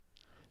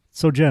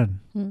So, Jen,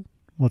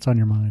 what's on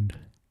your mind?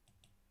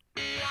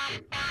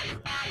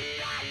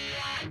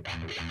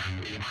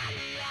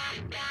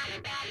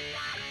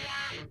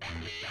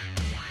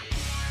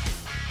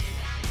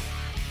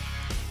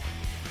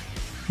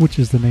 Which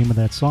is the name of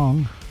that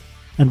song.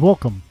 And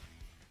welcome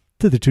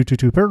to the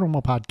 222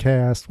 Paranormal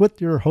Podcast with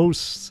your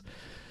hosts,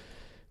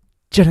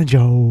 Jen and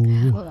Joe.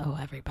 Hello,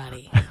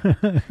 everybody.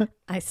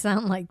 I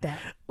sound like that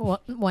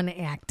one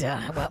actor.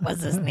 What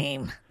was his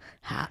name?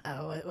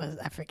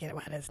 I forget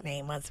what his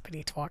name was, but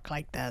he talked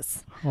like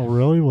this. Oh,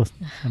 really? Well,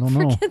 I don't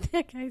know. Forget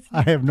that guy's name.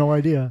 I have no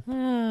idea.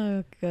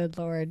 Oh, good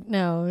Lord.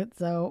 No,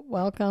 so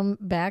welcome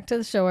back to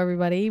the show,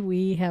 everybody.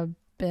 We have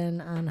been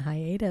on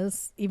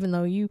hiatus, even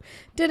though you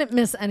didn't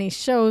miss any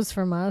shows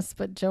from us,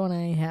 but Joe and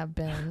I have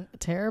been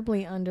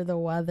terribly under the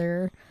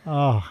weather.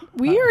 Oh,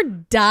 We are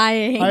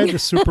dying. I had the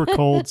super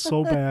cold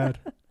so bad.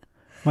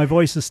 My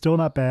voice is still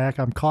not back.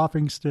 I'm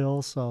coughing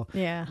still, so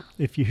Yeah.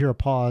 if you hear a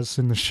pause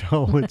in the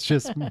show, it's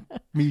just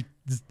me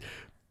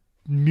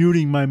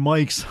muting my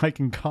mic so I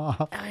can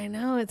cough. I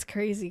know, it's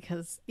crazy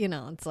because,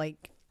 it's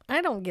like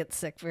I don't get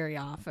sick very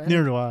often.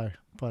 Neither do I,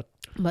 but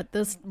But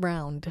this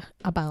round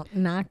about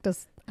knocked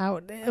us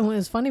out. It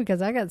was funny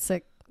because I got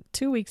sick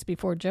 2 weeks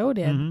before Joe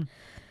did.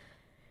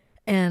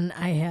 And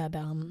I had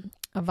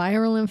a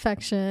viral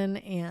infection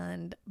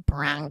and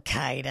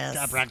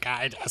bronchitis.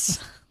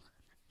 bronchitis.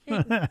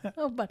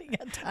 Nobody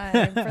got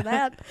time for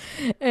that.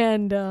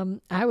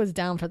 And I was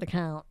down for the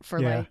count for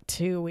like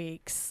 2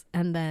 weeks.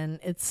 And then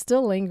it's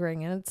still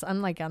lingering. And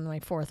I'm like on my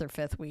fourth or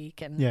fifth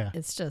week. And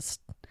it's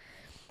just,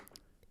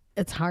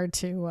 it's hard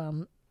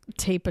to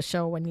tape a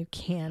show when you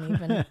can't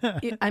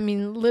even. I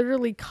mean,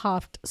 literally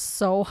coughed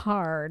so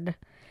hard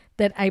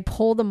that I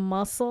pulled a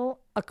muscle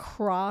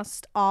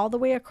all the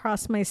way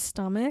across my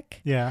stomach.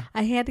 Yeah.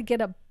 I had to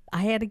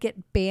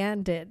get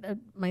banded.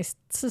 My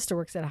sister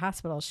works at a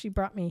hospital. She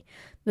brought me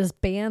this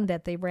band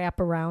that they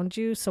wrap around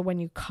you. So when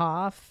you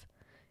cough,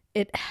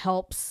 it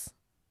helps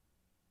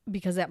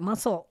because that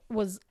muscle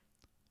was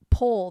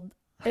pulled.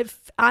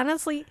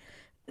 Honestly,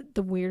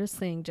 the weirdest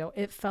thing, Joe,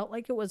 it felt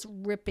like it was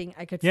ripping.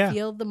 I could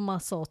feel the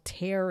muscle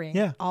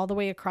tearing all the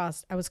way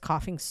across. I was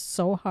coughing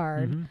so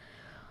hard.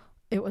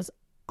 It was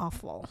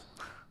awful.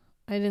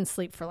 I didn't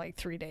sleep for like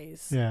 3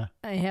 days. Yeah.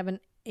 I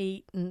haven't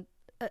eaten.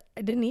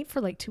 I didn't eat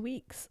for like 2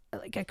 weeks.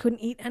 Like I couldn't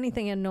eat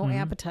anything and no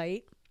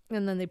appetite.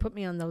 And then they put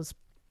me on those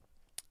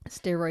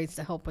steroids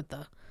to help with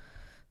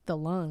the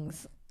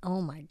lungs.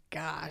 Oh my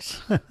gosh.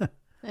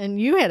 And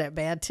you had it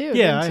bad too.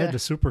 Yeah, I didn't you? had the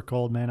super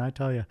cold, man, I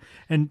tell you.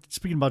 And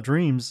speaking about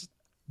dreams,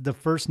 the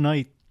first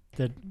night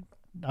that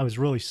I was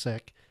really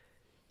sick,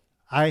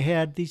 I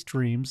had these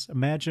dreams.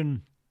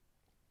 Imagine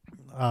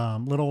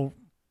little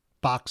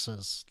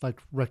boxes, like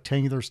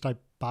rectangular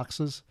type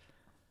boxes.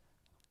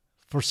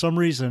 For some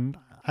reason,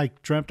 I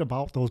dreamt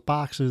about those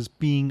boxes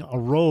being a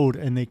road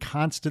and they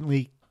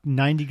constantly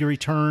 90-degree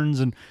turns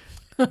and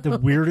the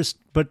weirdest,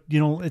 but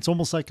it's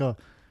almost like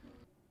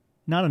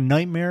not a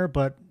nightmare,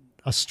 but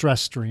a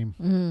stress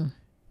dream.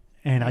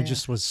 And I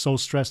just was so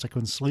stressed I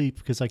couldn't sleep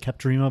because I kept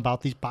dreaming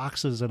about these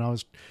boxes and I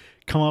was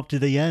coming up to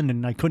the end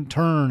and I couldn't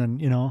turn and,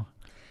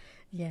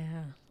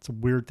 Yeah. It's a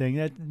weird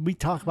thing. We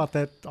talk about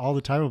that all the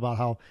time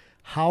about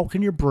how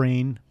can your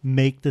brain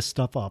make this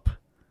stuff up?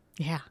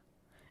 Yeah.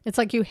 It's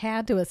like you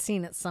had to have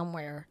seen it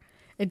somewhere.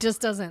 It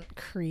just doesn't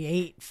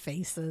create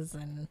faces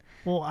and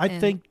I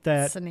think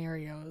that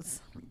scenarios.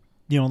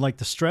 Like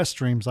the stress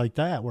dreams like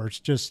that, where it's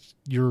just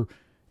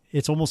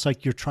it's almost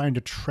like you're trying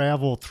to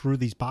travel through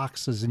these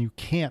boxes and you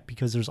can't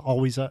because there's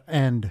always an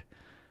end.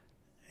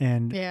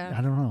 And I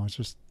don't know, it's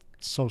just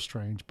so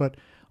strange. But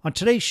on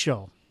today's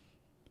show,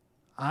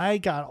 I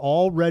got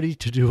all ready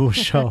to do a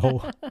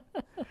show.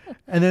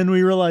 And then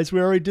we realized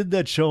we already did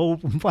that show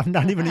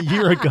not even a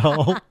year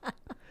ago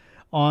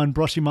on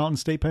Brushy Mountain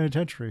State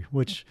Penitentiary,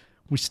 which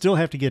we still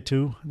have to get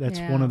to. That's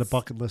one of the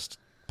bucket list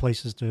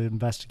places to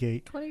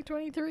investigate.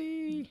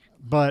 2023.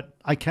 But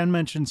I can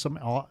mention some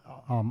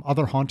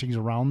other hauntings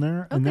around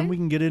there, and then we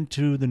can get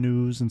into the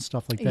news and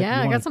stuff like that.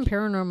 Yeah, I got some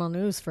paranormal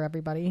news for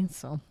everybody.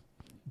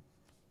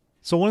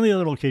 So one of the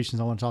other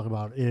locations I want to talk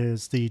about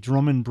is the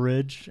Drummond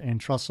Bridge and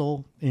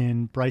Trestle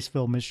in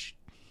Briceville,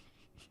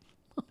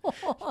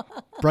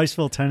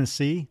 Briceville,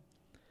 Tennessee.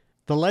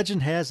 The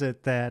legend has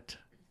it that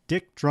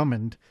Dick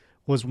Drummond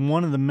was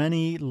one of the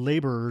many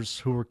laborers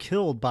who were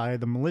killed by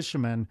the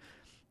militiamen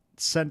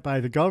sent by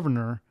the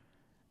governor.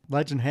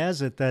 Legend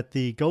has it that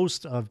the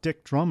ghost of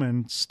Dick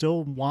Drummond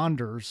still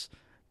wanders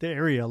the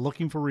area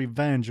looking for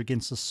revenge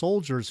against the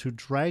soldiers who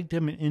dragged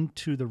him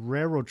into the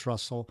railroad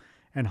trestle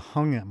and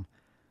hung him.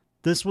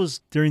 This was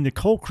during the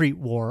Concrete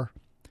War,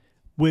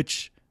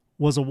 which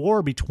was a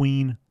war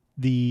between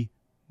the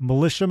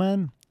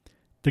militiamen,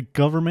 the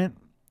government,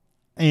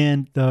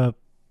 and the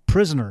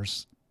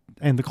prisoners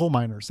and the coal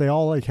miners. They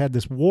all had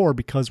this war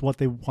because what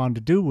they wanted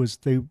to do was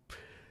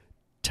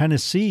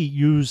Tennessee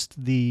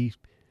used the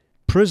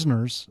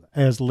prisoners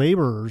as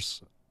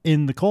laborers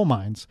in the coal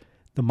mines.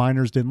 The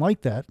miners didn't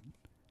like that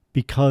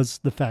because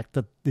the fact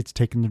that it's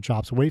taken their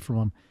jobs away from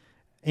them.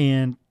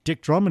 And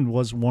Dick Drummond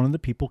was one of the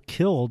people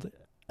killed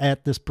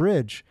at this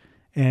bridge.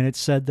 And it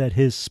said that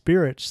his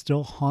spirit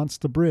still haunts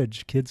the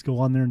bridge. Kids go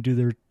on there and do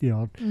their,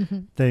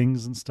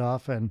 things and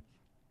stuff. And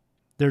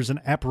there's an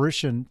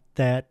apparition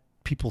that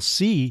people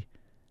see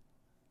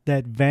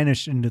that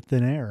vanished into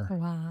thin air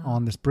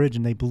on this bridge.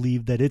 And they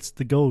believe that it's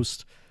the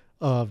ghost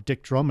of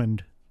Dick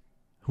Drummond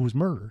who was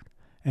murdered.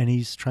 And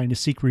he's trying to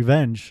seek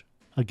revenge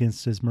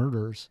against his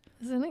murderers.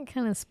 Isn't it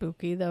kind of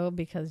spooky, though,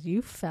 because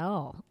you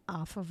fell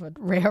off of a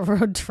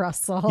railroad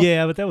trestle?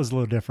 Yeah, but that was a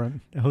little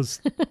different.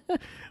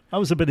 I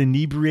was a bit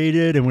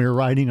inebriated, and we were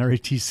riding our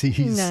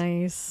ATCs.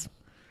 Nice.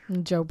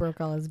 And Joe broke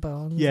all his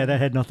bones. Yeah, that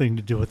had nothing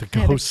to do with the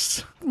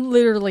ghosts.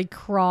 Literally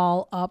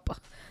crawl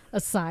up a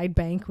side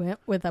bank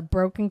with a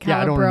broken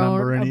collarbone, I don't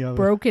remember any of it.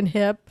 Broken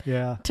hip,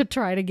 to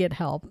try to get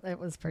help. It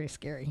was pretty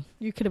scary.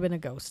 You could have been a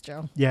ghost,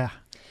 Joe. Yeah.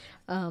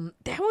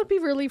 That would be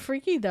really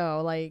freaky,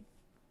 though.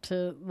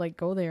 To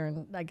go there,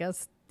 and I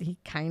guess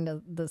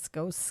this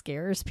ghost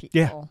scares people.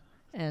 Yeah.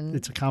 And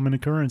it's a common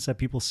occurrence that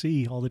people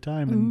see all the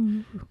time,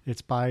 and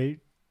it's by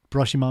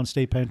Brushy Mountain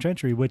State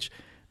Penitentiary, which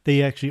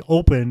they actually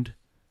opened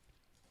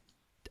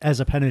as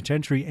a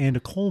penitentiary and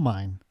a coal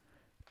mine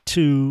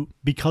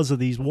because of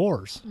these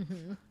wars.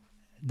 Mm-hmm.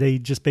 They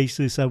just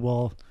basically said,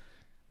 well,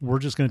 we're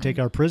just going to take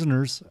our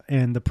prisoners,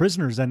 and the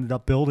prisoners ended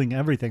up building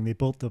everything. They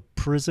built the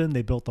prison,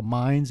 they built the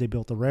mines, they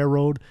built the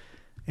railroad,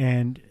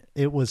 and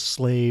it was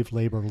slave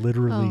labor,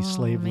 literally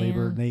slave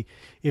labor. And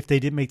if they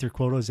didn't make their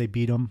quotas, they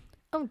beat them.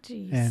 Oh,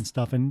 geez. And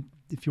stuff. And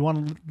if you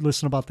want to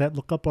listen about that,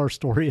 look up our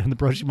story on the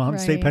Brushy Mountain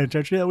State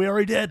Penitentiary that we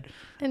already did.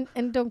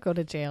 And don't go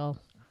to jail.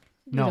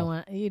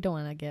 No. You don't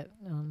want to get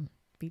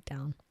beat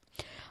down.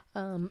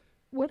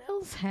 What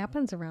else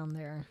happens around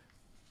there?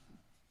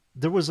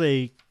 There was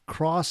a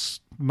cross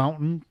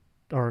mountain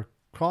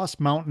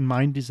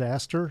mine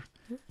disaster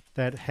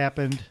that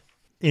happened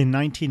in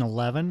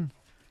 1911.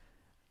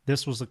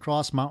 This was the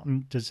Cross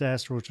Mountain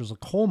disaster, which was a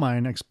coal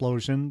mine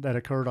explosion that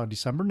occurred on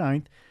December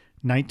 9th,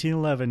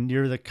 1911,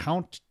 near the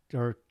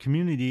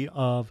community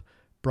of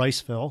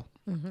Briceville.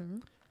 Mm-hmm.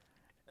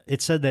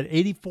 It said that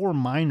 84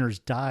 miners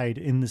died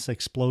in this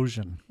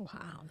explosion.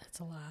 Wow, that's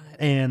a lot.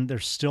 And they're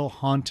still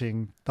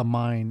haunting the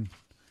mine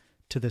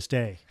to this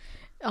day.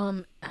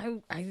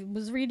 I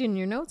was reading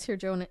your notes here,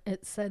 Joe, and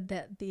it said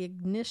that the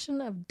ignition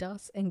of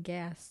dust and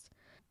gas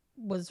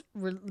was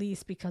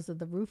released because of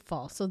the roof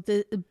fall. So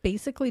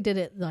basically, did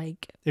it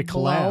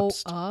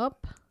collapsed. Blow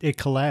up? It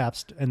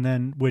collapsed, and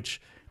then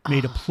which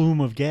made a plume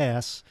of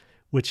gas,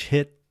 which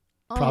hit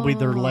probably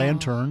their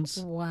lanterns.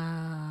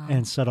 Wow!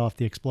 And set off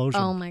the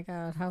explosion. Oh my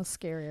God! How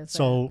scary is that?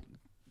 So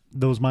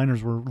those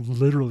miners were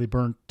literally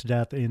burnt to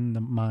death in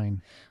the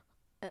mine.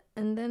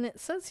 And then it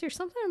says here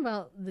something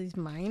about these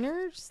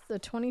miners, the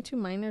 22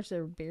 miners that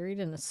are buried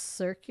in a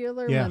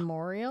circular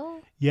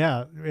memorial.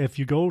 Yeah. If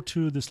you go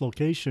to this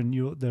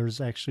location, there's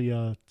actually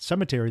a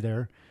cemetery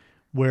there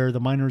where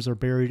the miners are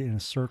buried in a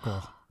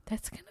circle.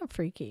 That's kind of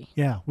freaky.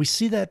 Yeah. We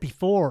see that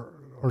before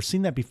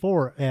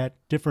at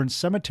different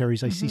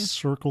cemeteries. I see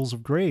circles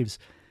of graves.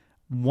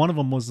 One of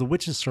them was the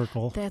Witches'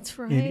 Circle. That's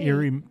right. In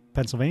Erie,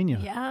 Pennsylvania.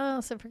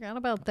 Yes, I forgot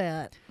about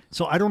that.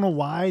 So I don't know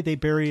why they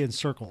bury in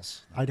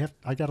circles. I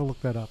got to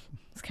look that up.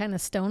 It's kind of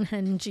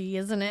Stonehenge-y,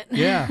 isn't it?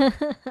 Yeah.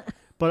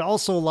 But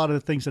also a lot of the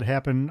things that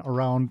happen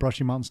around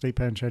Brushy Mountain State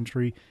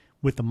Penitentiary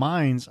with the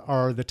mines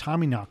are the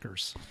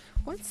Tommyknockers.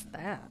 What's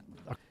that?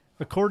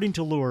 According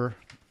to lore,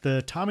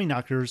 the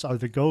Tommyknockers are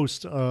the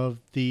ghosts of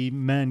the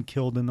men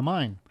killed in the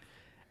mine.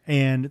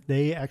 And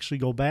they actually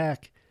go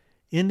back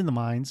into the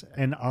mines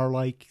and are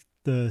like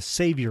the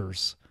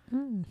saviors.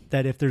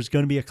 That if there's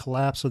going to be a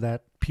collapse of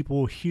that, people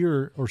will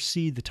hear or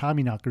see the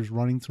Tommyknockers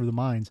running through the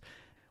mines.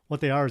 What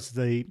they are is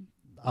the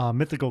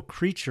mythical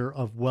creature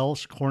of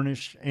Welsh,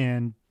 Cornish,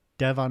 and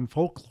Devon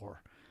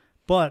folklore,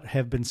 but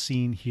have been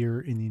seen here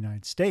in the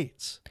United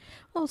States.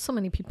 Well, so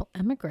many people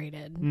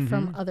emigrated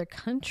from other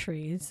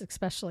countries,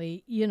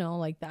 especially,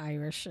 like the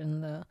Irish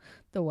and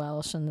the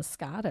Welsh and the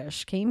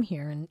Scottish came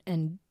here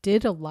and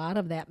did a lot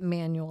of that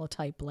manual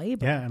type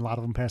labor. Yeah, and a lot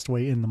of them passed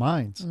away in the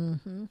mines.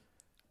 Mm-hmm.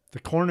 The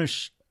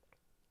Cornish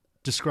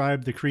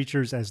described the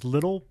creatures as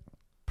little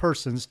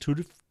persons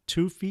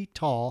 2 feet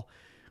tall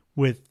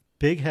with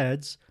big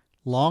heads,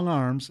 long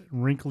arms,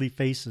 wrinkly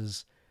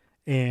faces,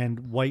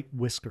 and white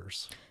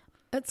whiskers.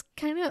 That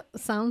kind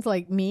of sounds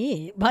like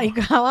me, like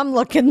how I'm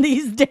looking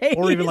these days.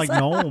 Or even like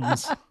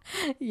gnomes.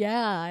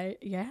 Yeah.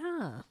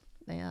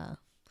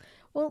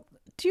 Well,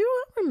 do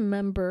you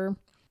remember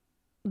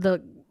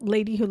the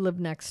lady who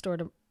lived next door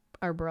to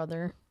our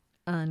brother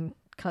on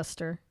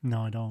Custer?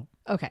 No, I don't.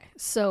 Okay,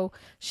 so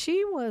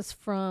she was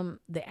from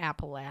the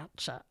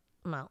Appalachia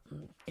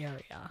Mountain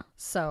area,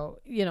 so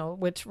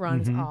which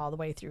runs all the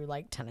way through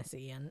like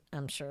Tennessee and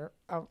I'm sure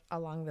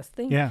along this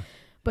thing. Yeah.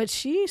 But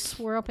she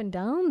swore up and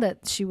down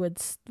that she would,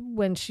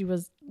 when she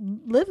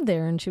lived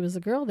there and she was a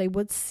girl, they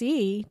would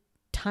see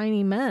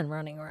tiny men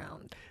running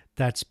around.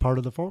 That's part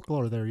of the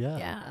folklore there. Yeah.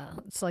 Yeah,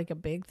 it's like a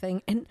big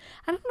thing, and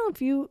I don't know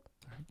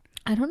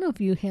if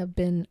you have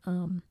been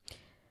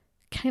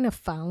kind of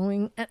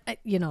following,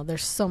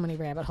 there's so many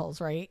rabbit holes,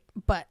 right?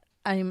 But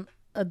I'm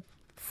a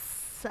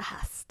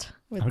obsessed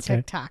with Okay.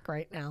 TikTok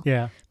right now.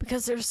 Yeah.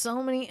 Because there's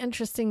so many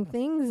interesting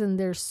things and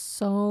there's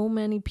so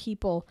many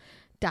people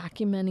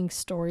documenting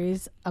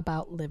stories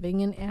about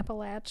living in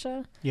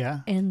Appalachia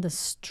Yeah. and the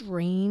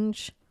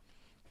strange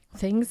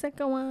things that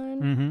go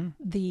on, Mm-hmm.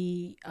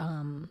 the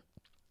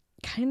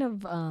kind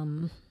of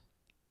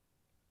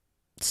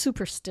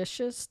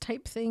superstitious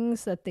type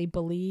things that they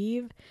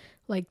believe.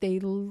 Like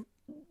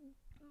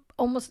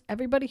almost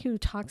everybody who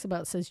talks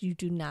about it says you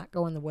do not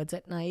go in the woods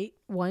at night.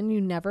 One,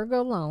 you never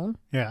go alone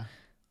Yeah.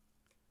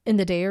 in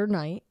the day or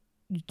night.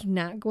 You do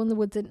not go in the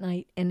woods at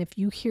night. And if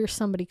you hear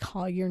somebody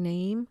call your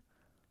name,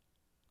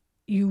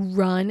 you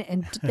run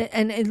and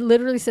it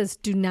literally says,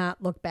 do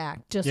not look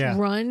back. Just Yeah.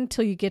 run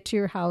till you get to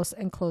your house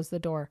and close the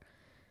door.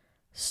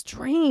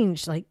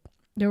 Strange. Like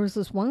there was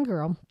this one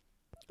girl,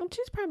 and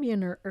she's probably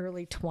in her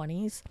early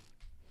 20s,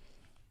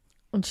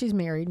 and she's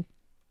married.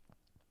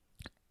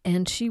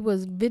 And she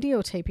was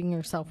videotaping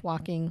herself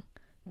walking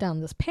down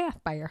this path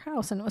by her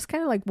house. And it was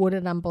kind of like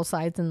wooded on both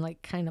sides and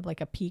like kind of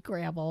like a pea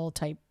gravel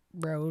type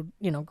road,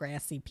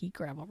 grassy pea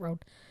gravel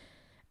road.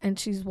 And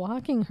she's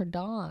walking her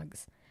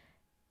dogs.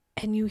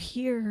 And you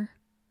hear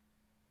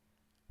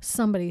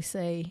somebody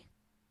say,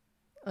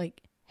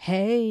 like,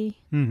 hey.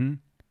 Mm-hmm.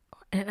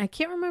 And I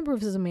can't remember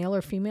if it was a male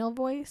or female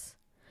voice.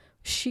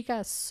 She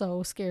got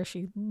so scared.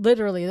 She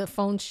literally, the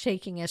phone's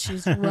shaking as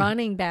she's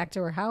running back to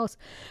her house.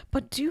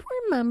 But do you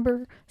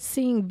remember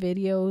seeing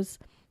videos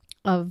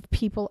of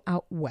people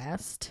out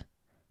west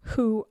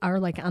who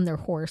are like on their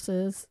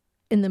horses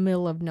in the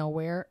middle of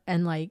nowhere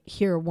and like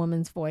hear a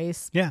woman's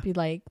voice be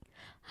like,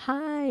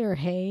 hi or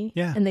hey?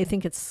 Yeah. And they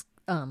think it's,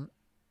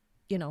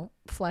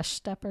 flesh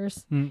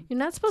steppers. Mm. You're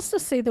not supposed to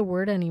say the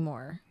word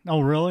anymore. Oh,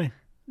 really?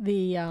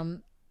 The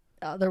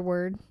other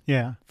word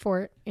Yeah.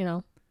 for it,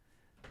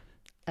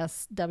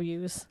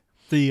 SWs.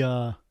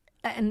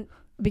 And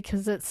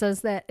because it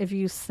says that if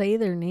you say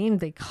their name,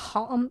 they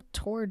come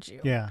towards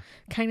you. Yeah.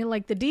 Kind of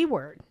like the D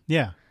word.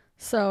 Yeah.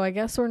 So I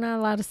guess we're not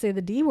allowed to say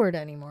the D word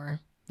anymore.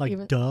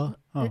 Like duh.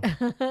 Oh.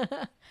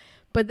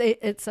 But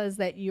it says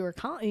that you are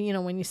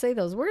calling, when you say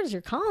those words,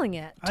 you're calling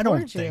it I don't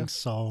towards you. think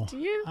so. Do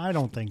you? I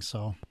don't think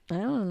so. I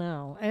don't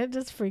know. It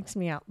just freaks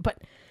me out. But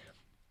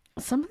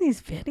some of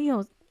these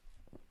videos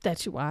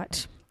that you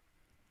watch,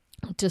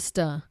 just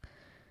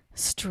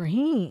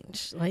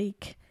strange.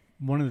 Like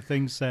One of the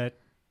things that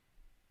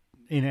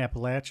in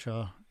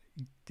Appalachia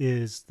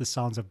is the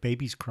sounds of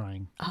babies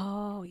crying.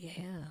 oh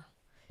yeah.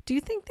 Do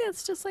you think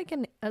that's just like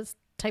a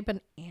type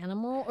of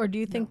animal, or do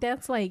you think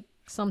that's like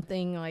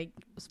something like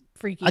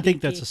freaky? I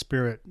think that's a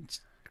spirit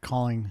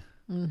calling.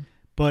 Mm.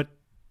 But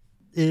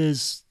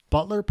is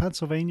Butler,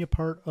 Pennsylvania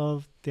part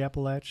of the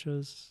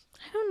Appalachias?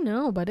 I don't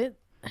know, but it.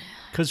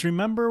 Because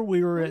remember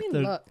we were Let at me the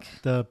look.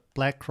 the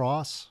Black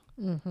Cross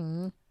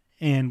Mm-hmm.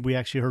 and we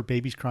actually heard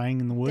babies crying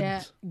in the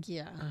woods.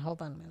 Yeah.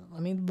 Hold on a minute.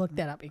 Let me look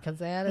that up because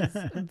that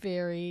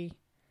is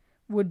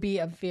would be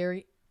a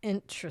very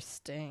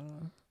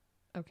interesting.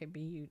 Okay,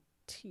 Butler.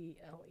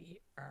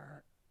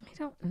 I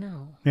don't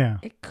know. Yeah.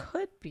 It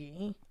could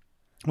be.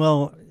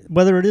 Well,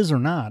 whether it is or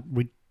not,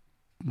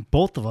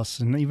 both of us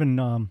and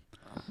even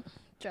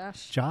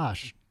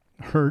Josh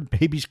heard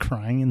babies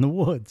crying in the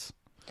woods.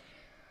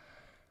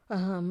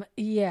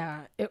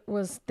 Yeah,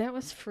 that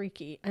was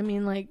freaky. I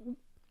mean, like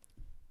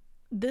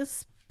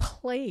this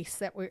place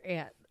that we're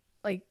at,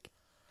 like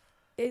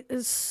it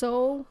was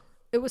so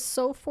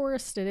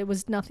forested. It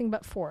was nothing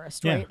but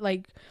forest, Yeah. right?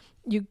 Like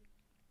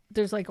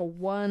there's like a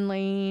 1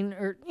 lane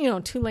or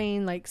 2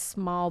 lane like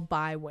small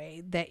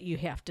byway that you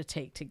have to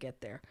take to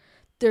get there.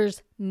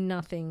 There's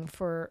nothing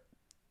for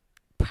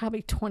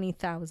probably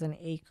 20,000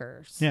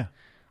 acres Yeah.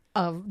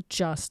 of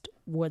just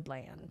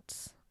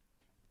woodlands.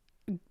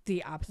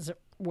 The opposite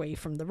way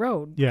from the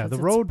road. Yeah, 'cause the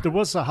it's road, there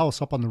was a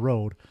house up on the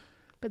road.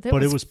 But that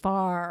but it was was-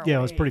 far Yeah, it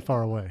away. was pretty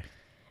far away.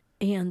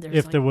 And there's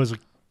If like, there was a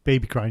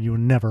baby crying, you would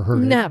never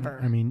heard it. Never.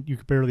 I mean, you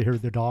could barely hear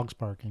the dogs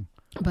barking.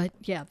 but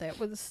yeah, that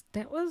was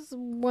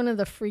one of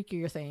the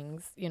freakier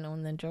things,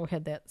 and then Joe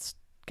had that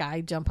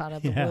guy jump out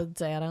of the Yeah.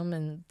 woods at him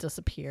and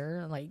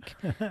disappear. Like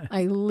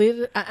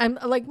I'm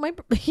like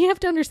you have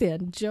to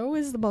understand, Joe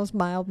is the most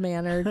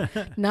mild-mannered.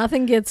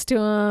 Nothing gets to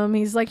him.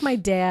 He's like my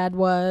dad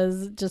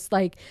was, just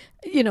like,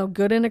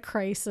 good in a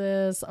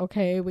crisis.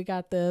 Okay, we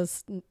got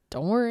this.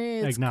 Don't worry.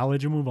 It's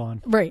Acknowledge and move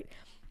on. right.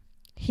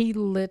 He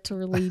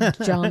literally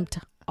jumped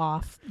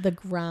off the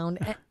ground.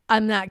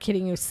 I'm not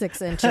kidding you,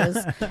 6 inches.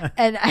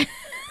 And I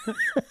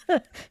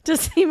to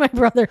see my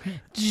brother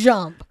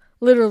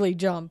literally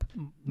jump.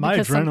 My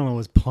Because adrenaline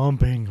was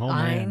pumping. Oh,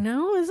 I man.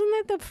 know. Isn't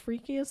that the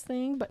freakiest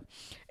thing? But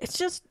it's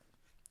just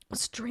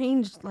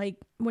strange, like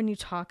when you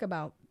talk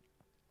about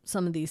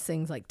some of these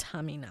things like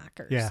Tommy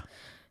knockers. Yeah.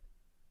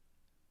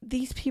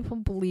 These people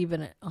believe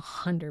in it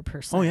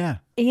 100%. Oh, yeah.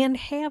 And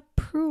have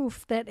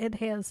proof that it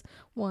has,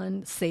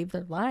 one, saved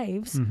their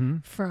lives Mm-hmm.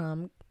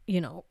 from,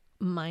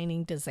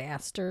 mining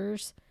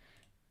disasters.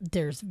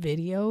 There's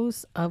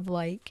videos of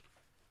like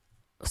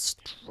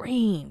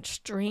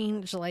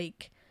strange,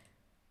 like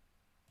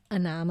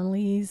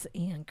anomalies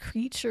and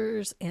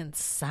creatures and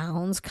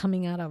sounds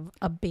coming out of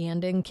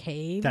abandoned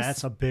caves.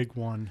 That's a big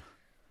one.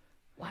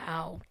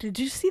 Wow. Did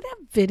you see that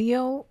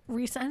video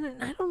recently?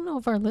 I don't know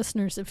if our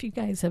listeners, if you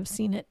guys have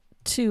seen it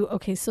too.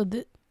 Okay, so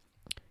the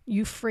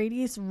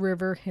Euphrates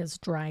River has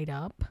dried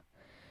up.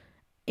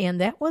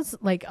 And that was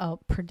like a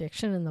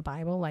prediction in the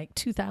Bible, like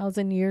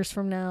 2,000 years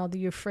from now, the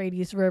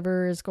Euphrates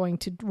River is going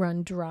to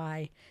run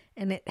dry.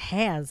 And it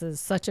has, is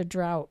such a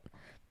drought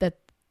that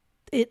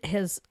it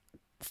has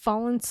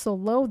fallen so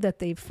low that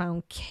they've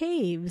found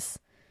caves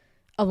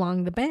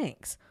along the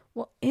banks.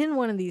 Well, in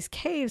one of these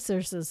caves,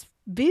 there's this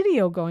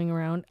video going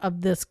around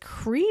of this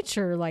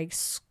creature like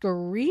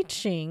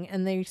screeching,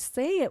 and they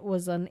say it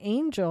was an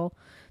angel,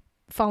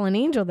 fallen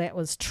angel that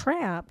was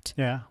trapped,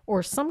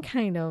 or some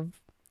kind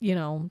of,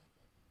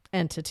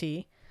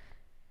 entity.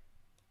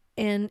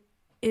 And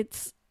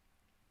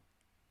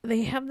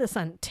they have this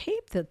on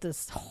tape that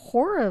this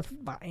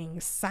horrifying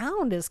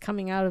sound is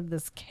coming out of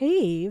this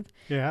cave.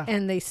 Yeah.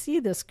 And they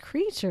see this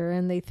creature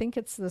and they think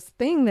it's this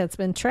thing that's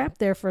been trapped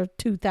there for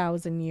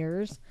 2,000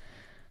 years.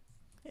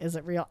 Is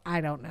it real?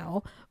 I don't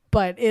know.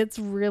 But it's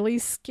really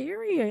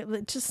scary.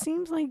 It just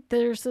seems like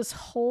there's this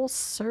whole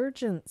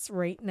surgence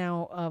right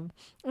now of,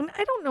 and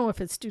I don't know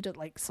if it's due to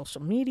like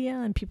social media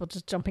and people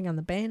just jumping on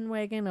the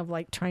bandwagon of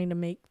like trying to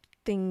make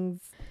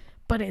things,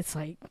 but it's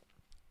like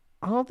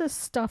all this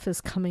stuff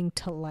is coming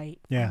to light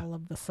all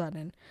of a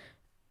sudden,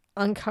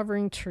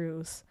 uncovering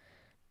truths,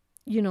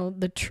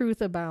 the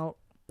truth about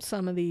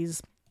some of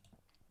these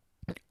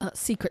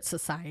secret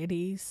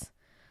societies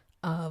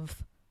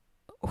of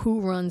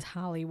who runs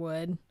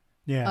Hollywood,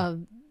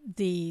 of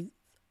the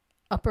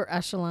upper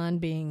echelon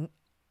being,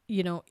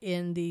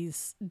 in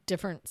these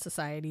different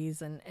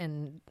societies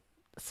and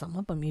some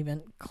of them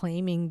even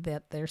claiming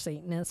that they're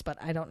Satanists, but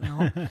I don't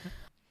know.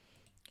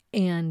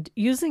 And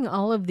using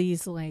all of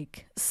these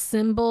like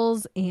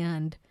symbols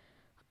and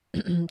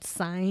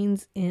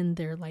signs in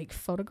their like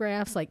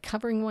photographs, like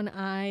covering one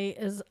eye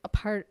is a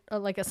part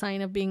of like a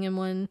sign of being in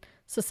one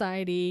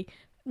society,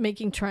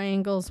 making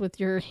triangles with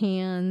your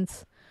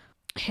hands,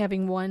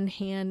 having one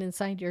hand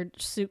inside your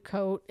suit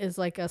coat is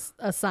like a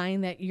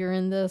sign that you're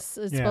in this.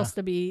 It's supposed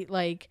to be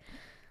like,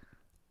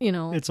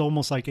 it's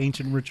almost like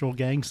ancient ritual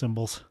gang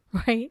symbols,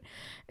 right?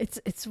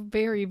 It's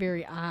very,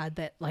 very odd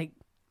that like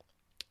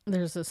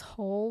there's this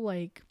whole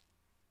like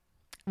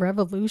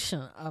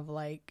revolution of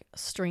like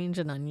strange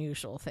and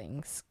unusual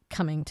things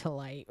coming to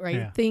light, right?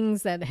 Yeah.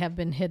 Things that have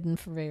been hidden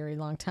for a very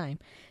long time.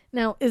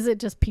 Now, is it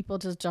just people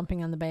just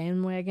jumping on the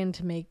bandwagon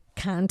to make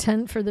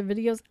content for the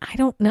videos? I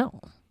don't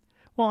know.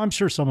 Well, I'm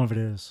sure some of it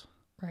is.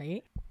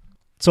 Right.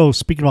 So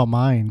speaking about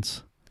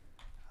mines,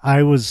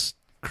 I was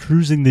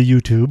cruising the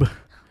YouTube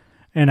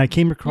and I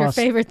came across...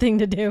 Your favorite thing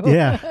to do.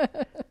 Yeah.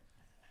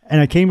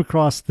 And I came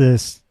across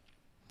this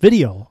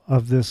video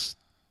of this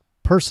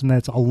person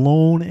that's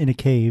alone in a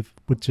cave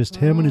with just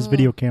him and his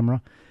video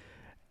camera.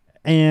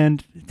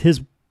 And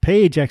his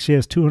page actually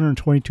has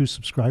 222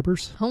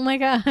 subscribers. Oh my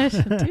gosh.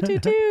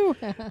 Do.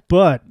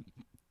 But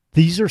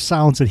these are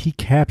sounds that he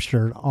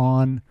captured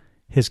on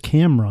his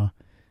camera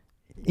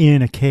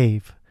in a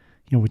cave.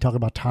 We talk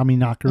about Tommy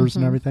knockers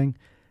and everything.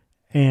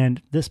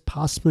 And this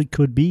possibly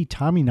could be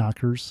Tommy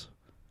knockers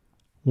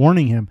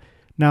warning him.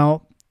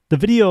 Now, the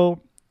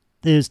video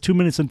is 2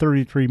 minutes and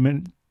 33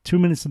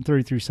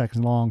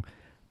 seconds long,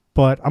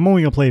 but I'm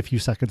only going to play a few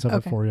seconds of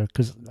it for you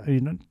because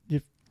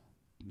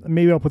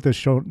maybe I'll put the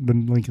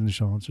link in the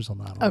show notes or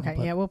something. I don't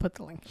know, we'll put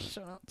the link in the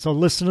show notes. So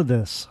listen to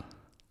this.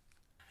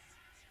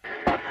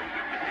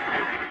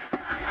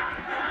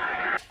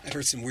 I've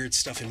heard some weird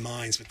stuff in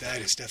mines, but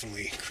that is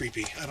definitely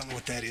creepy. I don't know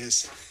what that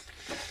is.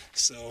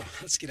 So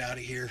let's get out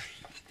of here.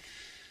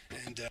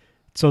 And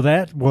so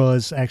that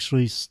was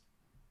actually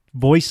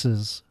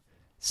voices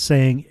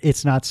saying,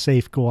 it's not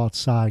safe, go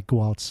outside,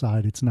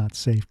 it's not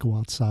safe, go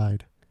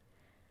outside.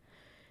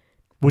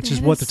 Which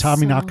is what the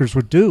Tommy knockers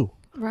would do.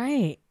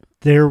 Right.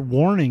 They're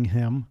warning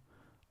him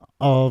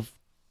of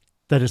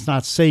that it's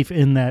not safe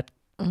in that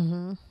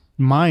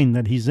mine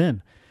that he's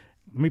in.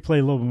 Let me play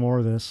a little bit more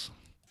of this.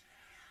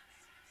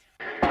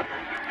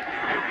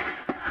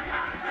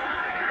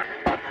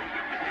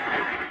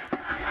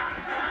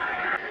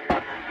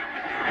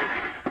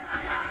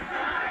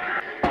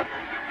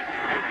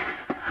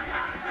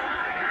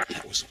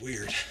 that was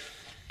weird.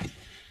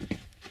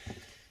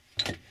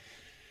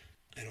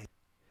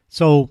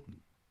 So,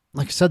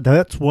 like I said,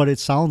 that's what it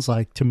sounds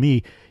like to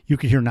me. You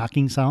could hear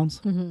knocking sounds.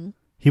 Mm-hmm.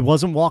 He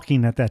wasn't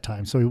walking at that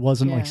time, so he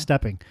wasn't like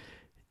stepping.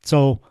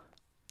 So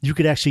you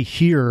could actually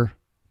hear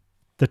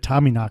the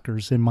Tommy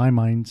knockers in my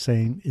mind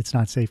saying, it's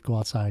not safe, go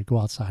outside,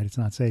 it's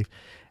not safe.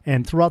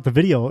 And throughout the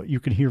video, you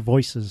can hear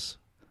voices.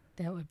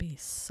 That would be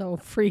so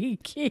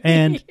freaky.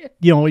 And,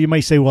 you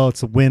might say, well,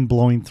 it's the wind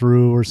blowing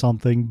through or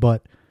something,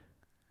 but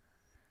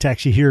to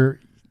actually hear,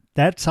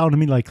 that sounded to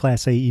me like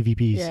Class A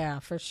EVPs. Yeah,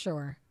 for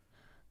sure.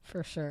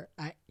 For sure.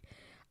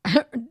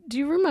 Do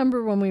you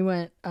remember when we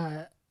went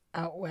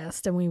out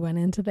west and we went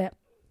into that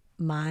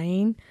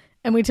mine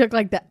and we took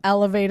like the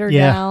elevator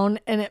down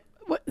and it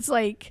was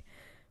like,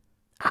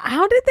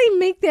 How did they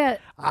make that?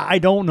 I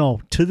don't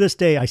know. To this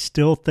day, I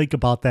still think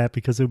about that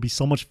because it would be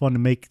so much fun to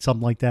make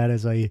something like that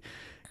as a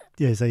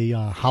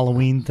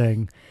Halloween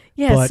thing.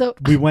 Yeah, but so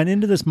we went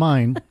into this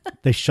mine.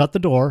 They shut the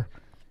door,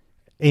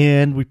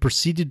 and we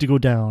proceeded to go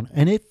down.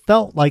 And it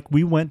felt like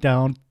we went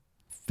down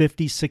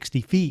 50,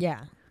 60 feet.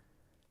 yeah.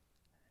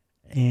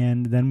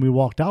 And then we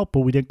walked out,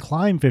 but we didn't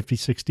climb 50,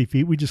 60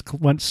 feet. We just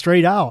went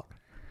straight out.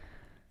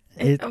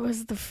 It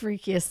was the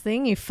freakiest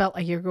thing. You felt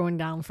like you're going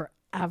down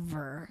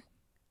forever.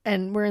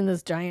 And we're in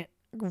this giant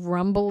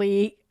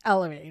rumbly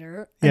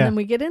elevator. And Yeah. then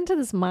we get into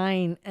this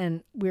mine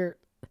and we're,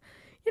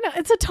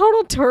 it's a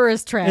total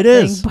tourist trap It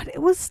thing. is. But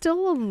it was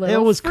still a little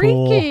It was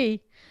freaky.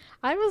 cool.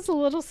 I was a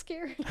little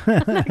scared.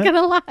 I'm not going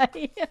to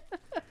lie.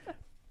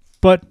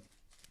 But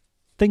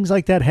things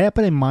like that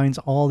happen in mines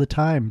all the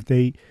time.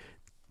 You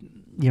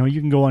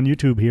can go on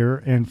YouTube here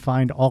and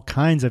find all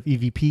kinds of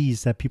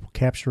EVPs that people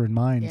capture in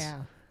mines.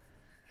 Yeah.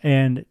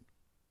 And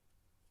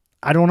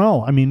I don't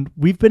know. I mean,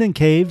 we've been in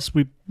caves.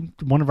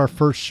 One of our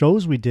first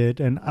shows we did,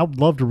 and I would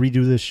love to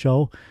redo this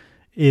show,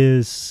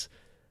 is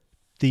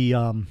the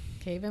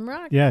Cave and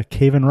Rock. Yeah,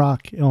 Cave and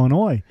Rock,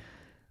 Illinois,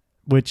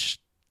 which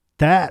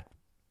that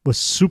was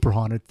super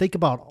haunted. Think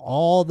about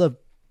all the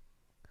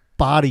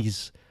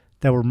bodies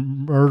that were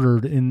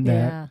murdered in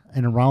that Yeah.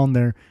 and around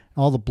there,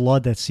 all the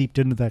blood that seeped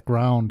into that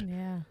ground.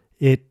 Yeah.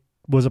 It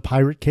was a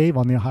pirate cave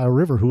on the Ohio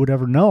River. Who would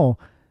ever know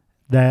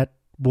that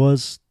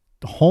was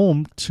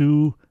home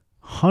to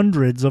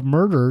hundreds of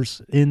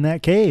murders in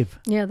that cave?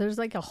 Yeah, there's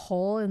like a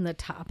hole in the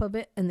top of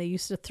it, and they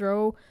used to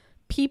throw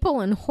people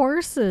and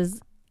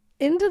horses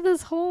into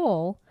this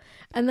hole.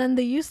 And then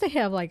they used to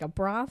have like a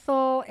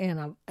brothel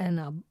and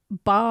a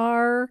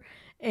bar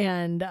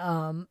and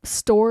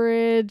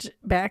storage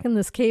back in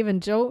this cave.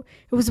 And Joe,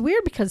 it was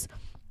weird because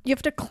you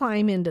have to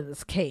climb into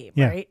this cave,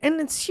 Yeah. right? And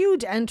it's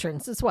huge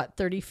entrance. It's what,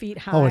 30 feet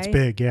high? Oh, it's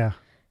big, yeah.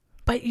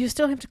 But you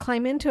still have to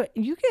climb into it.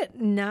 You get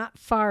not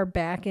far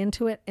back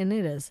into it, and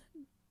it is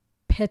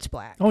pitch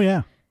black. Oh,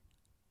 yeah.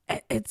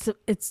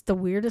 It's the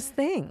weirdest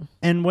thing.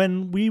 And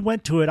when we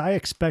went to it, I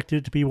expected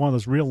it to be one of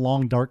those real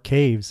long, dark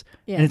caves.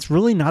 Yeah. And it's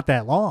really not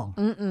that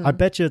long. I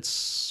bet you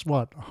it's,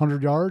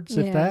 100 yards,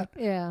 if that?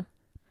 Yeah.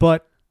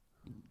 But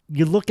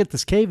you look at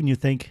this cave and you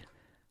think,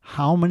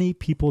 how many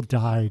people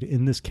died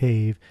in this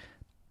cave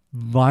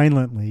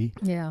violently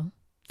Yeah.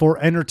 for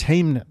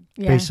entertainment,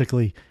 Yeah.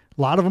 basically?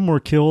 A lot of them were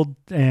killed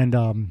and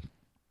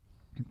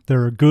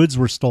their goods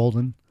were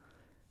stolen.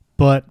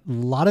 But a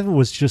lot of it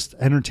was just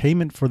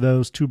entertainment for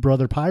those two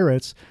brother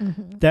pirates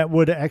that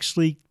would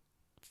actually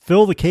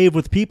fill the cave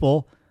with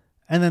people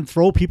and then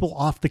throw people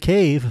off the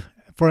cave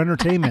for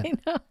entertainment.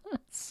 I know.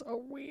 It's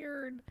so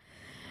weird.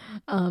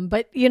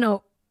 But,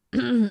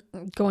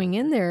 going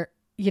in there,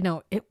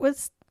 it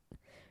was,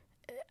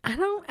 I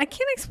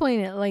can't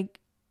explain it. Like,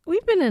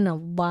 we've been in a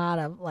lot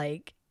of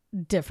like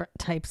different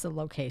types of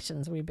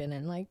locations. We've been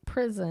in like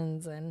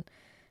prisons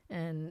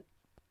and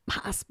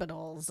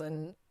hospitals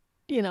and,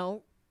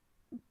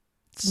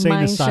 Insane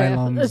mine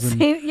asylums.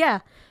 shaft. And, Yeah.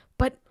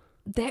 But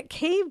that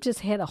cave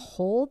just had a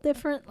whole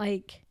different,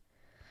 like,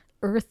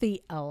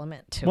 earthy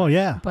element to it. well,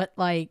 yeah. But,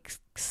 like,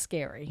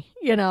 scary.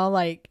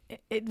 Like,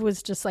 it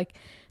was just like,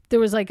 there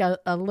was like a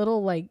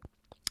little, like,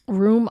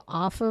 room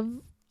off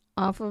of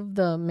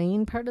the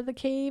main part of the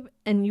cave.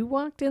 And you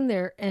walked in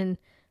there and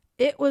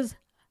it was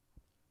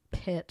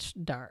pitch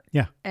dark.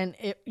 Yeah. And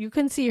you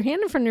can see your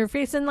hand in front of your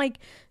face and, like,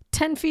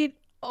 10 feet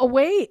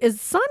away is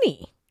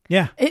sunny.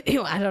 Yeah.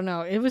 I don't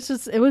know. It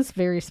was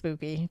very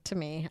spooky to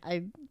me.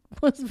 I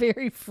was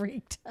very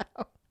freaked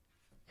out.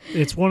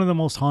 It's one of the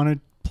most haunted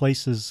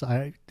places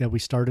that we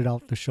started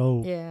out the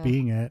show Yeah.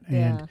 being at.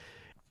 Yeah.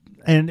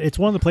 And it's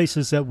one of the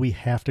places that we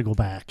have to go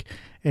back.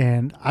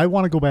 And I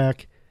want to go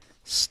back,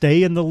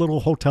 stay in the little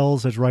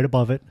hotels that's right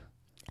above it.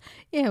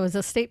 Yeah, it was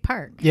a state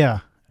park. Yeah.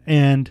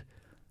 And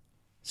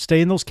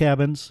stay in those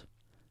cabins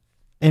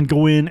and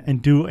go in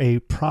and do a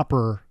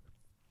proper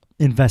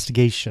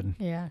investigation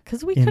Yeah,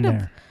 because we in could have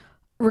there.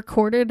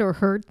 recorded or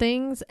heard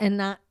things and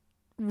not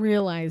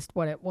realized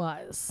what it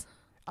was.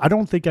 I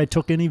don't think I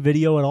took any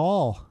video at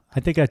all.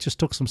 I think I just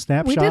took some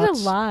snapshots. We did a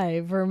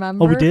live,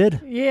 remember? Oh, we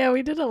did? Yeah,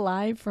 we did a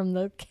live from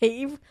the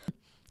cave.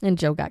 And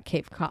Joe got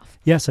cave cough.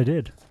 Yes, I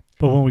did.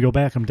 But when we go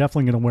back, I'm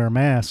definitely going to wear a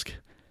mask.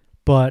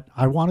 But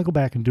I want to go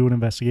back and do an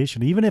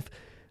investigation. Even if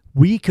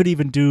we could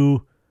even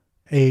do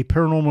a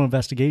paranormal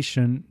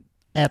investigation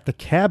at the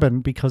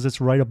cabin because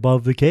it's right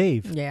above the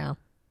cave. Yeah.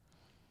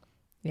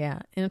 Yeah,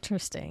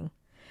 interesting.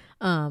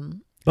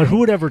 But who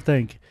would ever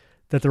think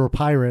that there were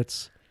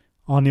pirates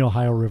on the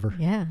Ohio River?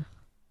 Yeah.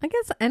 I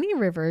guess any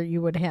river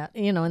you would have,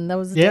 in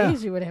those Yeah.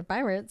 days you would have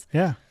pirates.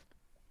 Yeah.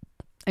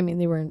 I mean,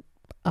 they were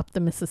up the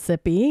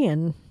Mississippi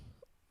and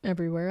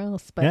everywhere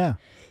else. But, Yeah.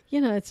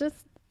 it's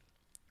just,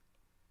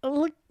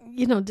 look,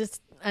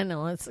 I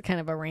know it's kind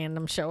of a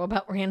random show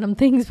about random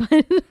things,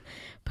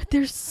 but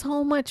there's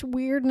so much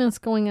weirdness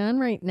going on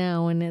right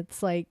now. And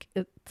it's like,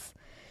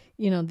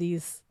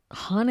 these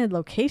haunted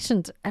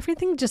locations,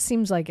 everything just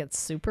seems like it's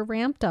super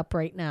ramped up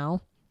right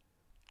now.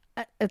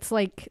 It's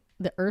like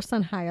the Earth's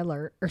on high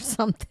alert or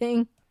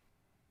something.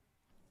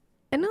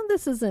 I know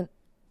this isn't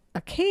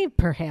a cave,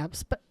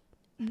 perhaps, but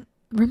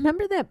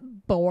remember that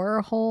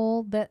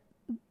borehole that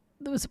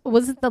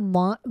was it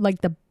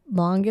the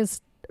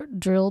longest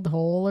drilled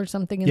hole or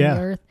something in the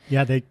earth?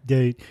 Yeah,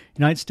 the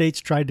United States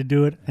tried to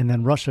do it, and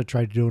then Russia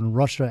tried to do it, and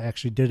Russia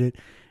actually did it.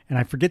 And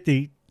I forget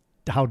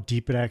how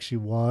deep it actually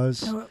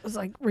was. Oh, it was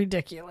like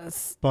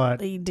ridiculous. But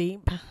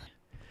deep.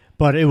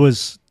 But it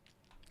was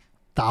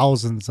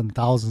thousands and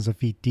thousands of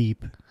feet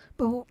deep.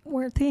 But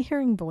weren't they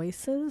hearing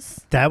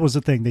voices? That was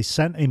the thing. They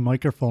sent a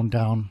microphone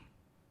down.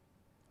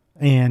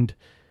 And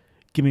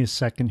give me a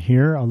second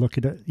here. I'll look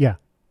at it. Yeah.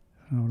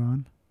 Hold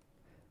on.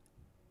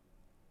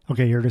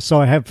 Okay, here it is. So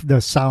I have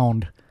the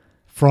sound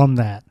from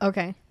that.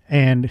 Okay.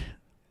 And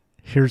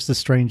here's the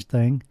strange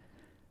thing.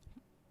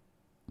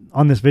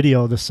 On this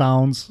video, the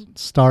sounds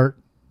start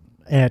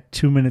at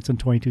 2 minutes and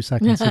 22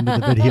 seconds into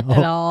the video.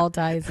 It all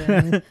ties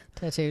in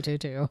to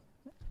 222.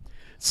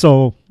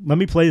 So let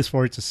me play this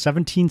for you. It's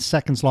 17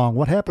 seconds long.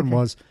 What happened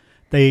was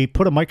they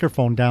put a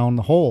microphone down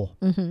the hole,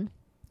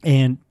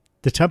 and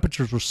the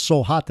temperatures were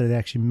so hot that it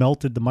actually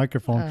melted the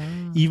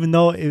microphone, even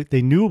though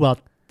they knew about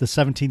the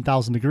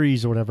 17,000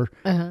 degrees or whatever.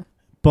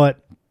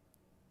 But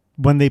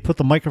when they put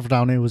the microphone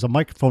down, it was a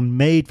microphone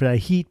made for that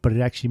heat, but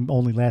it actually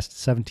only lasted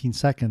 17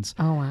 seconds.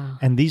 Oh, wow.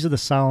 And these are the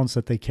sounds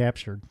that they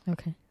captured.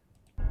 Okay.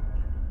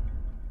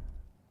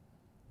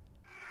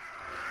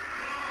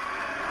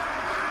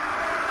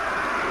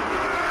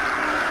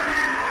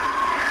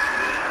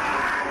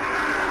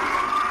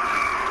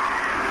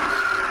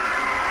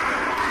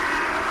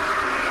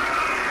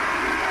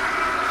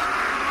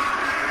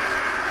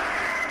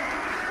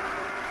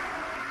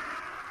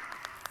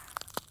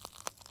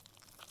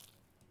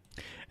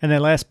 And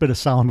that last bit of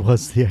sound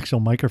was the actual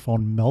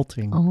microphone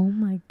melting. Oh,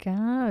 my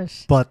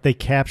gosh. But they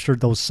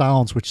captured those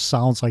sounds, which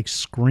sounds like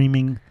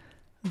screaming.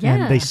 Yeah.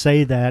 And they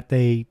say that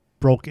they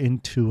broke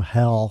into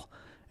hell,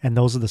 and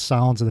those are the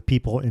sounds of the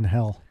people in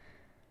hell.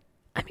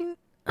 I mean,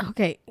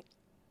 okay,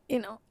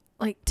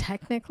 like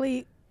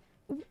technically,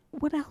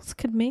 what else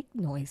could make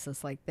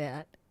noises like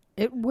that?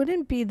 It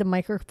wouldn't be the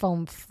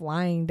microphone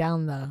flying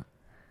down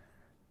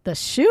the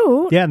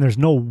chute. Yeah, and there's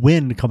no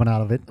wind coming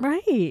out of it.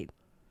 Right.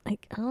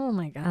 Like, oh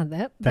my God,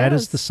 that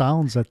is the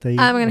sounds that they.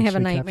 I'm gonna have a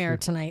nightmare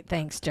tonight.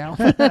 Thanks, Joe.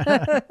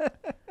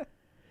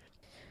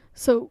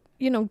 So,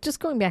 just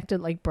going back to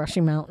like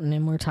Brushy Mountain,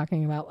 and we're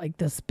talking about like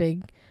this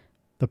big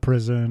the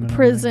prison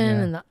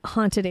and the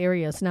haunted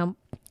areas. Now,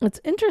 it's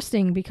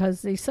interesting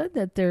because they said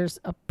that there's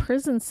a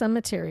prison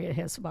cemetery. It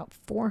has about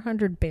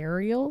 400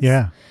 burials.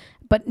 Yeah.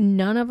 But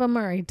none of them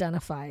are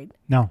identified.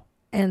 No.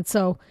 And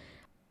so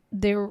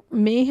there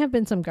may have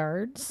been some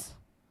guards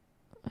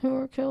who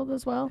were killed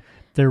as well.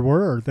 There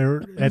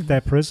at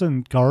that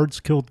prison. Guards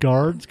killed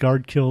guards.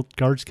 Guards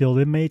killed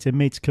inmates.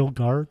 Inmates killed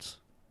guards.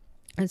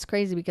 It's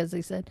crazy because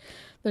they said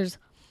there's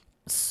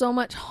so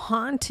much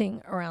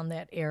haunting around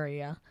that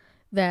area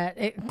that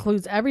it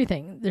includes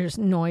everything. There's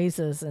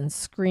noises and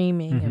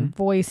screaming and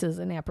voices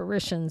and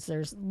apparitions.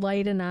 There's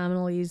light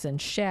anomalies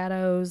and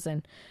shadows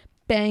and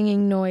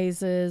banging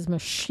noises,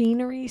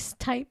 machinery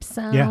type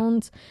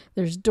sounds. Yeah.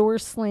 There's door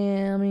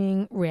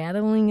slamming,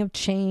 rattling of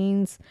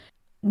chains,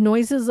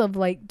 noises of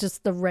like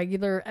just the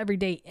regular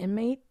everyday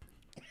inmate,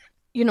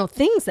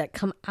 things that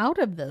come out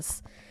of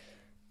this.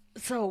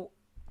 So,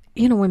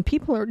 when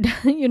people are,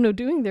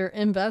 doing their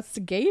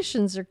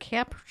investigations, they're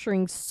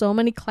capturing so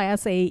many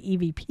Class A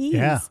EVPs.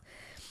 Yeah.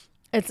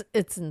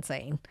 It's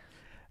insane.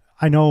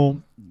 I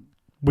know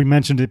we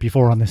mentioned it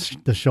before on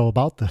the show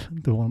about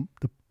the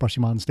Brushy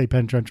Mountain State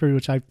Penitentiary,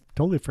 which I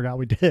totally forgot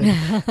we did.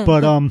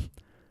 But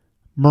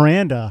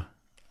Miranda,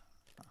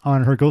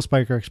 on her Ghost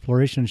Biker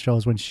Exploration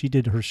shows, when she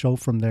did her show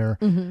from there,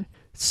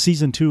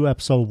 season 2,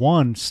 episode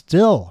 1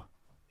 still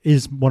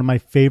is one of my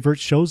favorite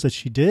shows that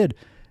she did,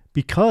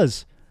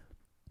 because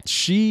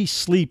she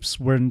sleeps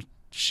when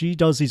she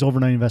does these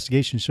overnight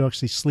investigations. She'll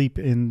actually sleep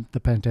in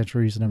the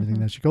penitentiaries and everything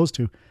that she goes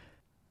to.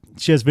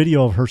 She has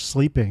video of her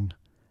sleeping,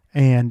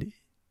 and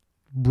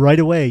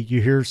right away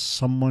you hear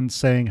someone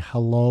saying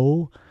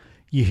hello.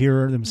 You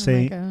hear them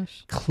saying,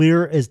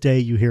 clear as day,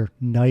 you hear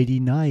nighty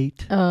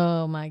night.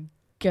 Oh my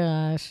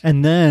gosh.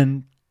 And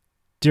then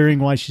during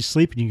while she's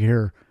sleeping, you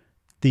hear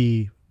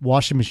the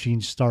washing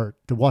machine start.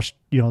 The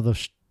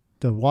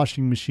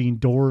washing machine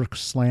door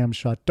slam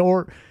shut.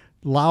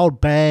 Loud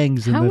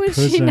bangs in the prison.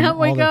 How would she not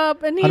wake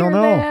up and hear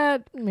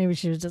that? Maybe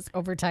she was just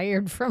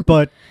overtired from.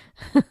 But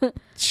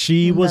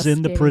she was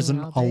in the prison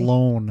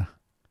alone.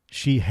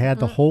 She had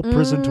the whole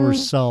prison to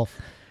herself.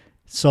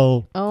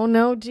 So. Oh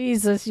no,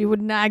 Jesus! You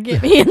would not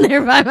get me in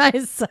there by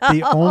myself.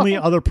 The only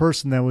other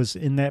person that was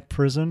in that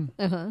prison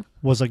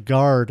was a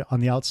guard on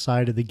the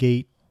outside of the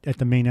gate at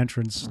the main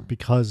entrance,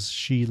 because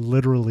she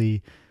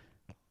literally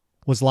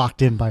was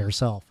locked in by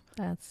herself.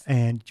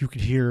 And you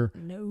could hear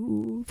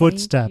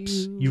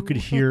footsteps. You could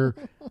hear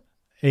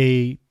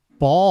a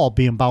ball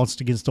being bounced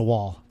against a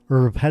wall, or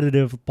a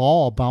repetitive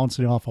ball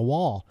bouncing off a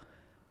wall.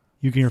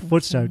 You can hear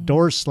footsteps,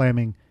 doors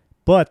slamming.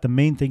 But the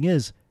main thing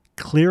is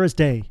clear as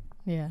day.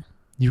 Yeah.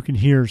 you can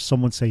hear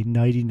someone say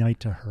nighty night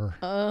to her.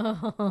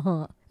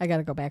 Oh, I got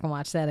to go back and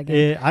watch that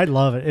again. I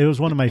love it. It was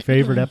one of my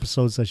favorite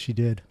episodes that she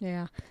did.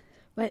 Yeah.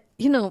 But,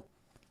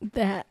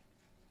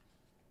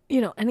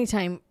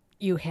 anytime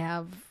you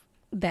have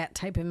that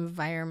type of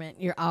environment,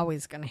 you're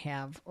always going to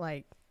have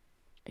like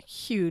a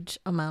huge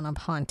amount of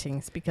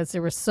hauntings because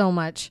there was so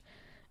much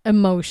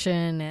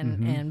emotion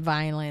and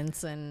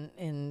violence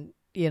and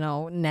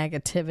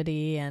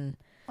negativity and.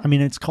 I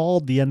mean, it's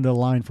called The End of the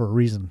Line for a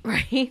reason.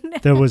 Right.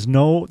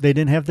 They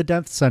didn't have the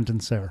death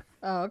sentence there.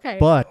 Oh, okay.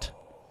 But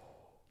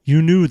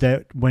you knew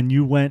that when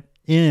you went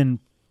in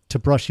to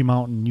Brushy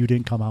Mountain, you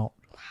didn't come out.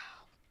 Wow.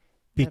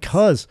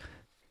 Because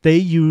they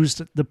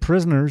used the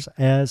prisoners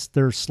as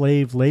their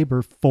slave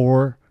labor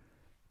for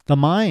the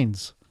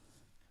mines.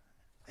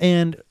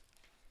 And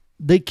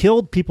they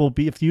killed people.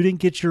 If you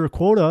didn't get your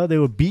quota, they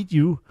would beat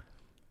you.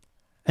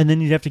 And then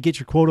you'd have to get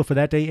your quota for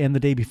that day and the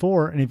day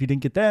before. And if you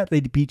didn't get that,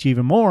 they'd beat you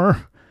even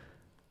more.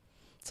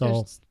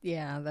 So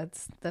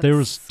that's there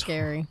was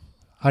scary.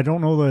 I don't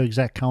know the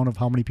exact count of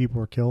how many people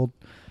were killed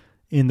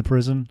in the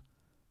prison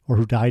or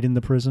who died in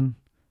the prison,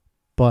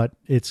 but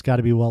it's got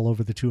to be well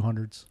over the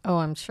 200s. Oh,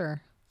 I'm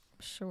sure.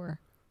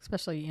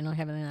 Especially,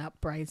 having an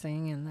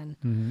uprising and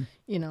then,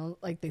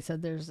 like they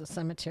said, there's a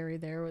cemetery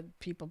there with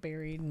people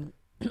buried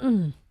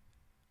and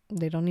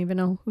they don't even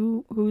know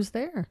who's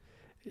there.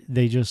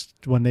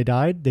 When they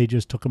died, they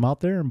just took them out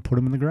there and put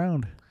them in the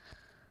ground.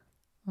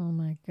 Oh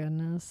my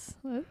goodness.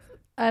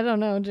 I don't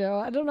know, Joe.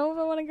 I don't know if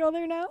I want to go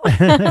there now.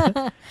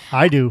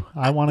 I do.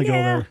 I want to go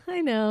there.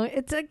 I know.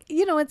 It's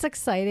it's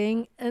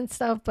exciting and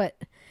stuff, but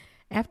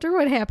after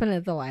what happened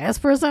at the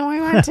last person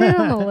we went to,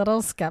 I'm a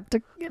little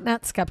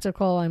not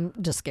skeptical. I'm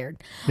just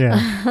scared.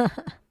 Yeah.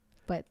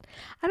 But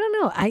I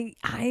don't know.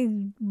 I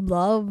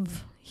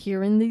love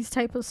hearing these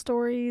type of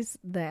stories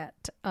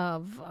that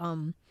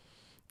that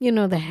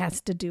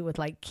has to do with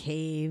like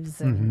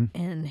caves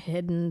and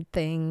hidden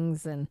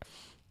things. And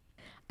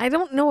I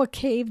don't know a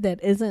cave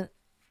that isn't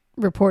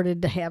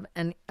reported to have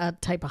a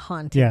type of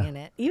haunting in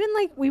it. Even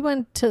like we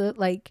went to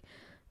like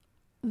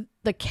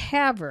the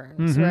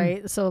caverns,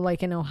 right? So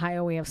like in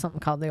Ohio, we have something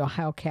called the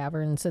Ohio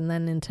Caverns. And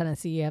then in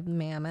Tennessee, you have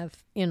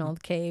Mammoth, the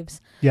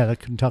caves. Yeah, the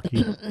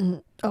Kentucky.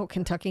 Oh,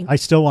 Kentucky. I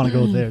still want to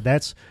go there.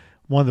 That's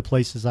one of the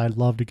places I'd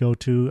love to go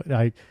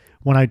to.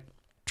 When I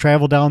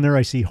travel down there,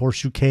 I see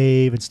Horseshoe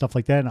Cave and stuff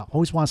like that. And I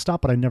always want to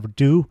stop, but I never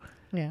do.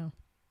 Yeah.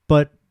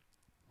 But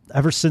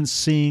ever since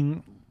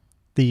seeing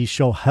the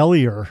show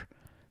Hellier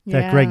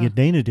that Greg and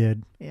Dana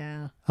did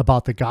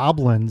about the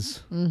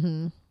goblins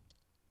and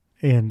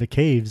the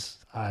caves,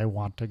 I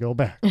want to go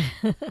back.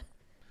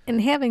 And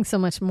having so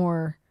much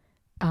more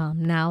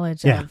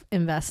knowledge of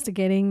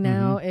investigating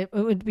now, it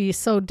would be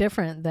so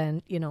different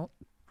than,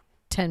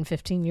 10,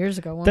 15 years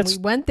ago when we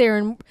went there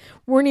and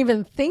weren't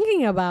even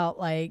thinking about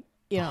like,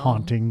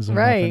 hauntings. Or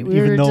right.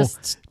 Nothing. We were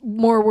just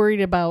more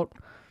worried about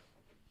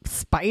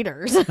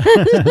spiders.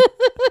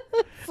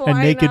 And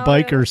naked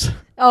bikers.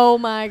 Oh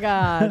my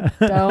God.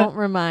 Don't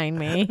remind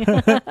me.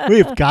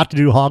 We've got to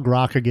do Hog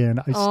Rock again.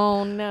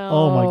 Oh no.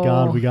 Oh my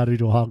God. We got to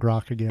do Hog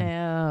Rock again.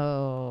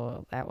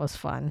 Oh, that was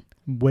fun.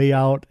 Way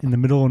out in the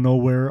middle of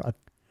nowhere, a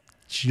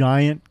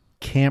giant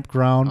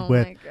campground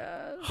with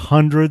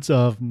hundreds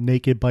of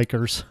naked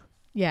bikers.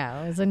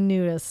 Yeah, it was a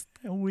nudist.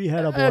 We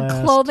had a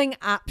blast. Clothing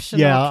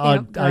optional.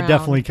 Yeah, I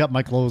definitely kept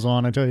my clothes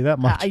on. I tell you that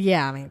much.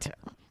 Yeah, me too.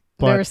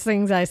 There's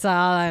things I saw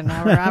I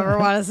never ever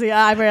want to see.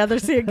 I'd rather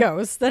see a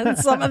ghost than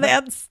some of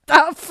that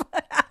stuff.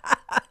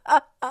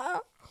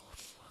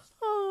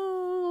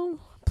 Oh,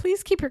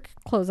 please keep your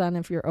clothes on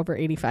if you're over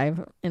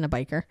 85 in a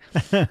biker.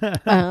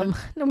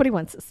 Nobody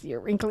wants to see your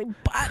wrinkly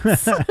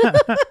butts.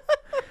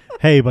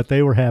 Hey, but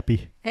they were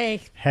happy.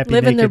 Hey, happy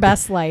living naked. their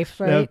best life,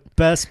 right? The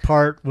best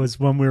part was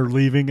when we were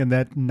leaving and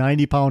that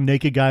 90-pound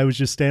naked guy was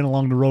just standing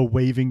along the road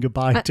waving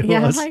goodbye to us. Yeah,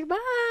 I was like, bye.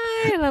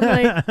 And I'm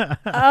like,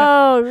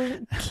 oh,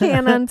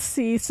 can't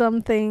unsee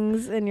some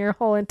things in your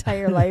whole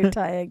entire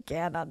lifetime. I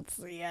can't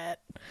unsee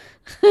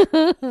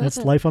it. That's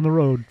life on the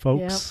road,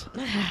 folks.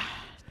 Yep.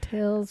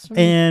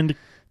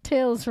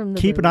 Tales from the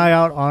keep an eye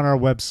out on our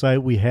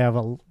website. We have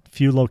a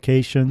few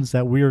locations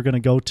that we are going to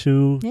go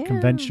to,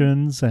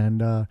 conventions,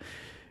 and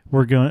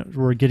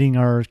we're getting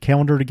our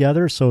calendar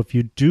together. So if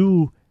you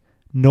do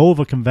know of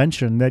a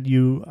convention that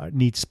you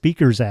need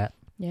speakers at,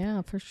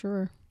 yeah, for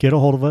sure, get a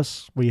hold of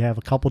us. We have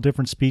a couple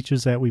different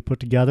speeches that we put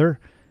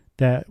together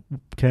that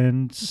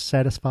can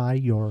satisfy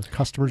your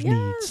customers'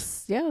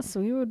 needs. Yes,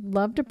 we would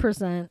love to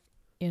present.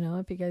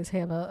 If you guys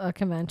have a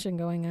convention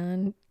going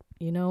on,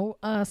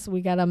 us,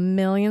 we got a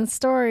million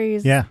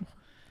stories. Yeah.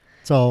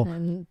 So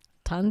and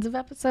tons of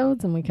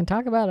episodes, and we can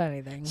talk about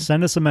anything.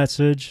 Send us a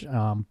message.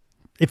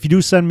 If you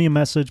do send me a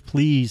message,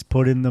 please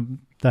put in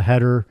the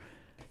header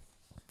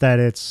that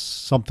it's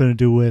something to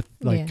do with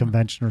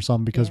convention or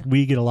something, because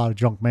we get a lot of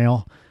junk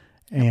mail,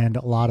 and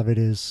a lot of it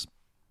is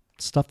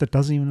stuff that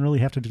doesn't even really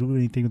have to do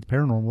anything with the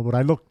paranormal.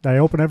 But I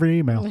open every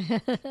email.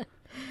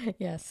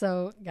 Yeah.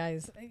 So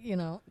guys,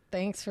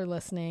 thanks for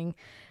listening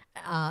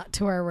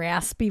to our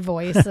raspy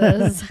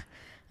voices.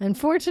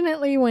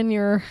 Unfortunately, when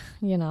you're,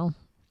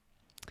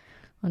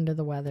 under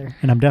the weather.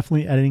 And I'm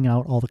definitely editing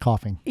out all the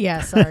coughing.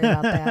 Yeah, sorry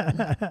about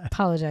that.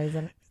 Apologize.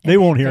 They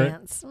won't hear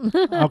it.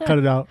 I'll cut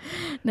it out.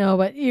 No,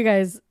 but you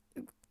guys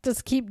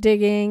just keep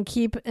digging,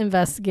 keep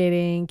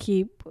investigating,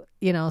 keep,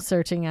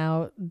 searching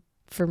out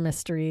for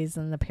mysteries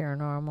and the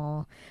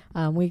paranormal.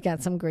 We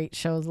got some great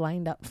shows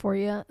lined up for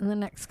you in the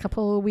next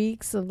couple of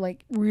weeks of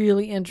like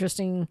really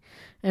interesting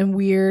and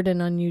weird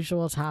and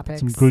unusual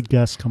topics. Some good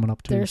guests coming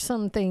up too. There's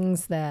some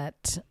things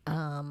that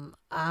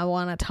I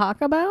want to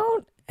talk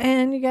about,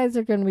 and you guys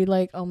are going to be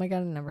like, oh my God,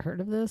 I never heard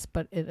of this,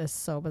 but it is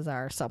so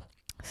bizarre. So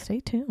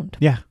stay tuned.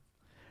 Yeah.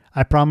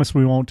 I promise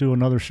we won't do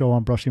another show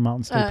on Brushy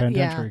Mountain State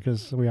Penitentiary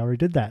because we already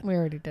did that. We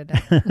already did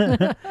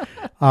that.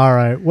 All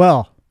right.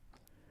 Well,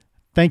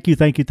 thank you.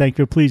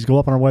 Please go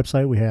up on our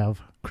website. We have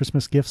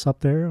Christmas gifts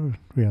up there.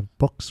 We have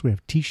books. We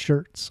have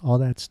T-shirts, all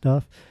that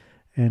stuff.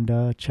 And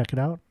check it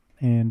out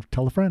and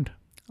tell a friend.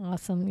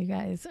 Awesome. You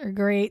guys are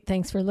great.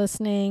 Thanks for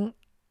listening.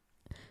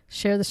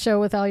 Share the show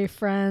with all your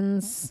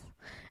friends.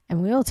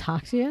 And we'll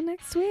talk to you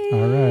next week.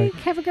 All right.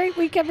 Have a great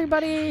week,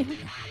 everybody.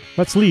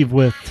 Let's leave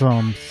with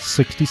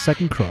 60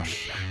 Second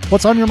Crush.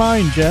 What's on your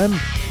mind, Jen?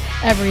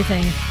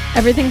 Everything.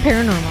 Everything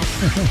paranormal.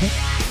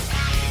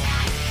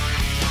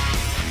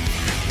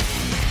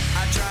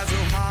 I try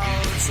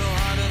so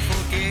hard to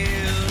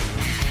forgive,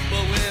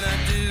 but when I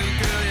do,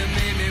 girl, you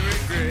made me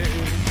regret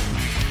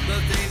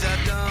the things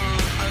I've done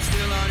are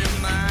still on your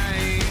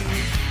mind.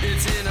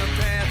 It's in a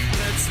path,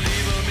 let's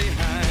leave her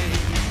behind.